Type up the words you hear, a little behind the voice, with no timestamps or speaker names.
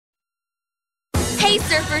Hey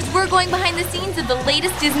surfers, we're going behind the scenes of the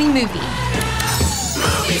latest Disney movie.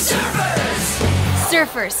 Movie Surfers!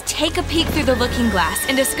 Surfers, take a peek through the looking glass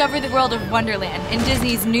and discover the world of Wonderland in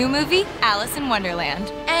Disney's new movie, Alice in Wonderland.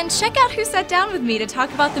 And check out who sat down with me to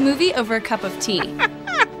talk about the movie over a cup of tea.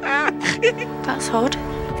 That's odd.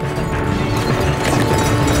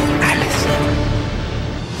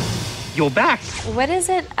 You're back. What is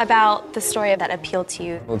it about the story that appealed to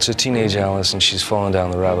you? Well, it's a teenage Alice, and she's fallen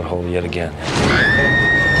down the rabbit hole yet again.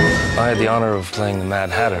 I had the honor of playing the Mad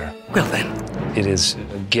Hatter. Well then. It is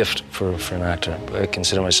a gift for an actor. I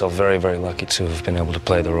consider myself very, very lucky to have been able to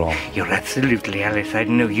play the role. You're absolutely Alice. I'd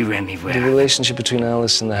know you anywhere. The relationship between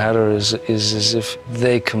Alice and the Hatter is as if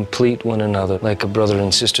they complete one another, like a brother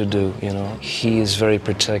and sister do, you know. He is very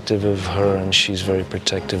protective of her, and she's very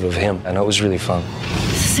protective of him. And it was really fun.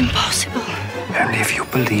 This is impossible. Only if you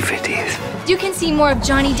believe it is. You can see more of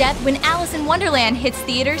Johnny Depp when Alice in Wonderland hits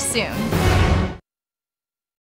theaters soon.